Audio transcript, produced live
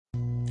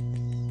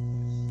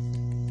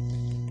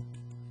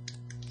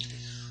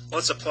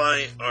let's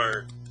apply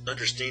our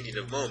understanding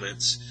of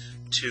moments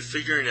to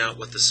figuring out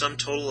what the sum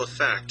total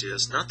effect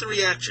is, not the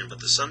reaction, but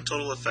the sum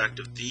total effect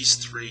of these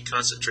three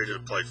concentrated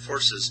applied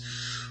forces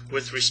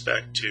with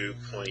respect to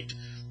point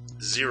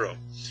 0.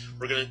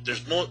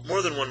 There's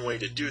more than one way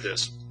to do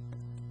this,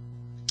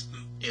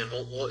 and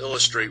we'll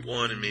illustrate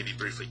one and maybe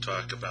briefly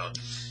talk about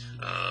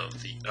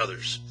the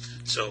others.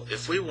 So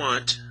if we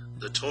want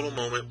the total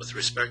moment with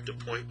respect to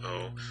point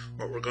O,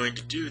 what we're going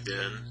to do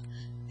then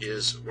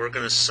is we're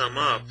going to sum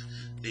up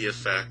the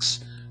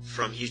effects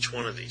from each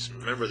one of these.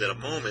 Remember that a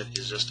moment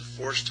is just a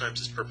force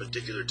times its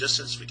perpendicular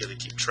distance. We've got to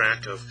keep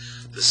track of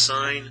the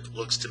sign.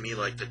 Looks to me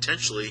like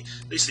potentially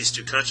at least these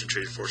two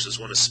concentrated forces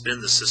want to spin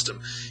the system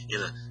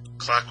in a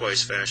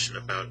clockwise fashion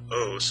about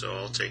O, so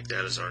I'll take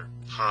that as our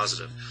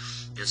positive.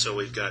 And so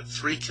we've got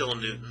 3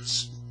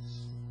 kilonewtons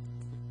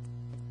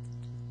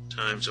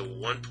times a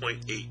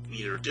 1.8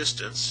 meter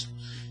distance,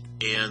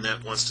 and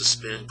that wants to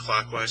spin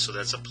clockwise, so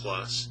that's a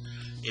plus.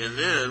 And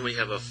then we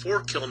have a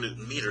 4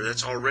 kilonewton meter.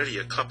 That's already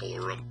a couple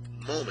or a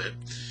moment,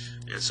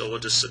 and so we'll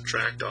just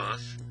subtract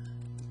off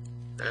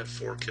that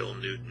 4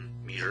 kilonewton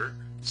meter.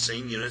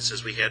 Same units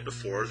as we had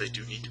before. They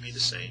do need to be the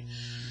same.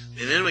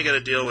 And then we got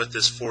to deal with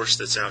this force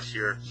that's out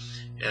here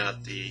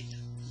at the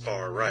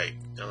far right.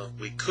 Now,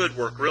 we could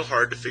work real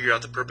hard to figure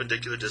out the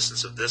perpendicular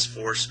distance of this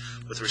force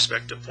with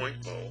respect to point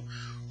O,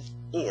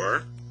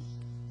 or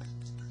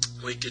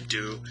we could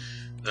do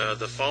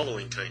the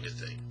following kind of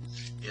thing,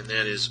 and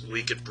that is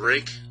we could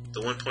break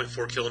the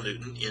 1.4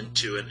 kilonewton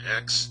into an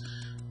X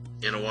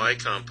and a Y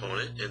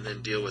component and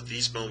then deal with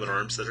these moment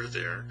arms that are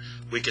there.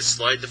 We could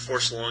slide the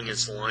force along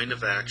its line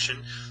of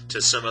action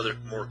to some other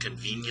more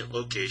convenient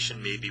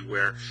location, maybe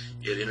where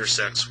it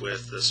intersects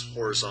with this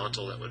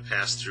horizontal that would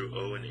pass through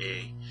O and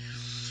A.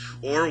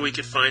 Or we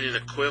could find an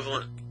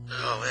equivalent.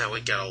 Oh yeah, we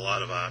got a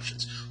lot of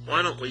options.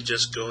 Why don't we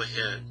just go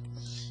ahead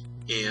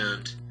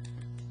and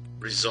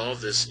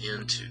resolve this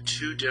into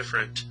two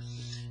different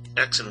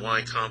X and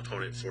Y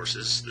component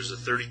forces. There's a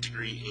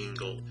 30-degree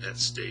angle at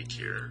stake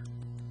here,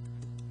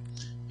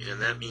 and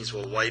that means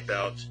we'll wipe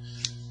out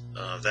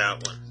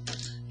that one.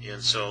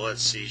 And so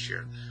let's see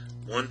here.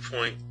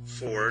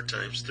 1.4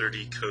 times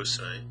 30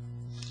 cosine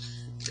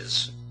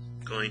is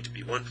going to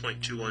be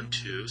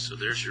 1.212, so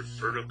there's your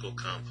vertical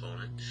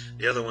component.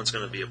 The other one's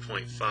going to be a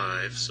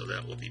 0.5, so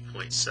that will be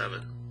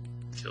 0.7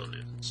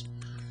 kilonewtons.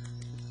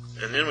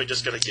 And then we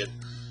just got to get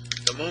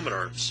the moment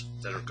arms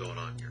that are going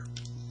on here.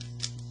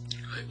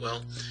 Right,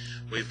 well,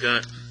 we've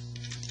got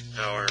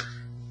our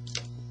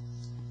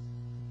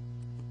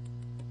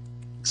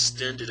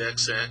extended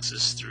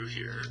x-axis through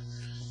here,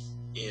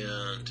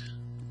 and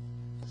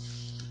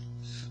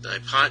the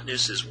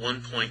hypotenuse is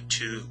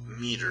 1.2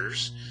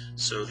 meters,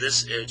 so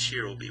this edge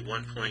here will be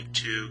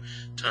 1.2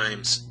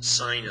 times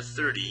sine of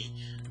 30,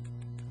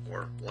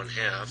 or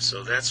 1/2,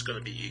 so that's going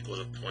to be equal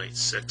to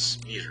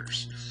 0.6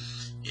 meters.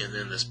 And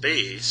then this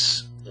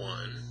base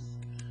 1,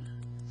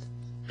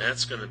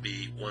 that's going to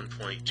be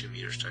 1.2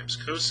 meters times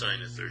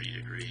cosine of 30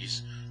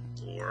 degrees,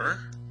 or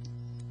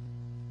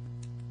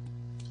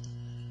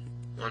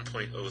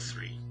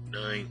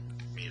 1.039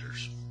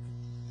 meters.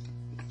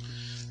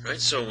 Right,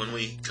 so when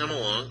we come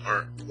along,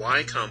 our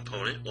y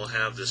component will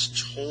have this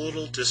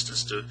total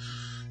distance to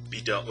be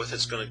dealt with.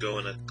 It's going to go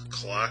in a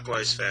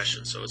clockwise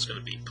fashion, so it's going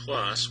to be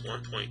plus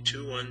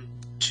 1.212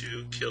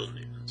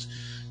 kilonewtons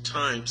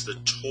times the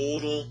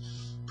total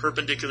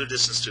perpendicular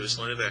distance to its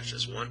line of action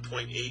is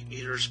 1.8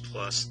 meters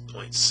plus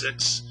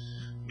 0.6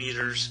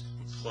 meters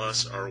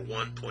plus our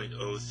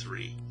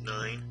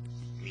 1.039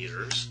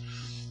 meters.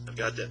 I've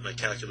got that in my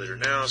calculator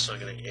now, so I'm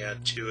going to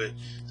add to it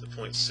the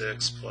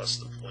 0.6 plus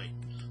the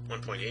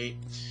 1.8.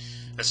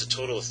 That's a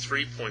total of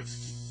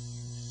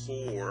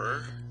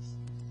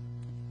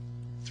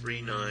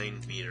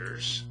 3.439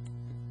 meters.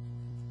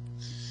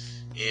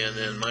 And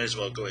then might as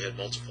well go ahead and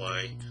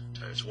multiply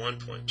times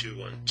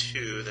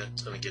 1.212.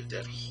 That's going to get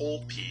that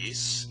whole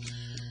piece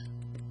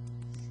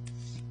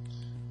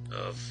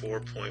of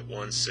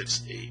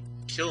 4.168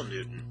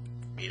 kilonewton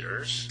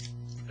meters.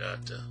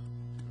 Got to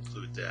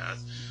include that.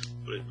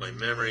 Put it in my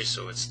memory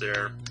so it's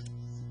there.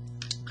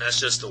 That's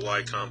just the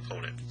y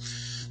component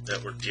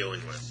that we're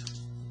dealing with.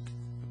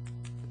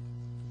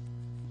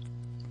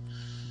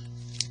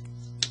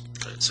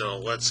 Right, so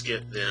let's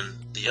get then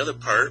the other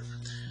part.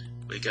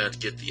 We got to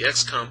get the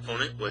x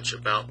component, which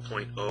about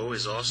point O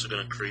is also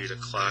going to create a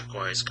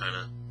clockwise kind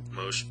of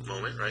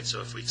moment, right?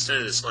 So if we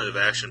extended its line of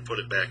action, put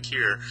it back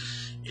here,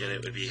 and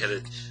it would be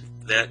headed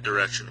that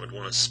direction, would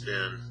want to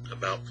spin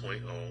about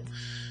point O.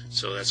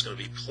 So that's going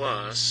to be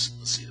plus,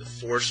 let's see, the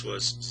force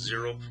was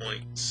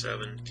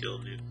 0.7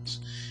 kilonewtons,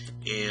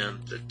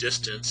 and the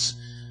distance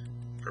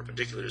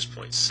perpendicular is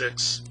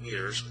 0.6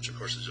 meters, which of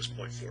course is just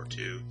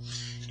 0.42.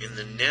 And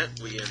the net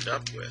we end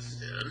up with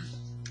then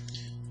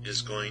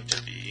is going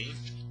to be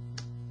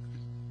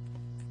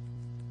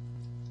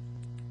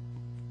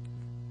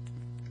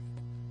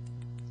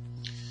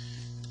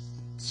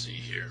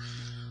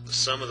the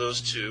sum of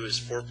those two is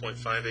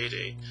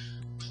 4.588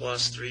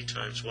 plus 3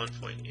 times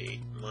 1.8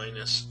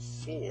 minus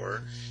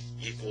 4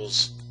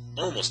 equals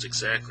almost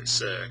exactly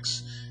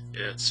 6.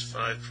 It's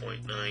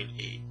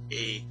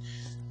 5.988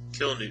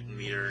 kilonewton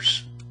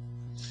meters,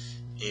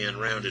 and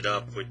rounded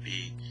up would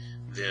be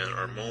then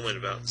our moment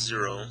about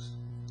 0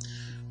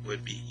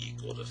 would be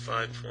equal to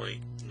 5.99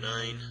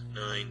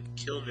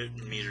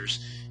 kilonewton meters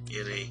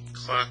in a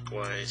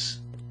clockwise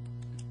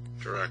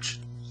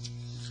direction.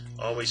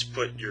 Always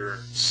put your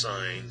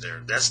sign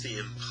there. That's the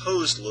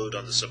imposed load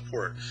on the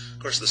support. Of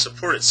course, the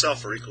support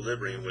itself for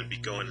equilibrium would be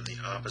going in the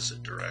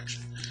opposite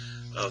direction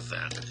of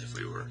that if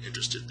we were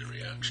interested in the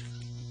reaction.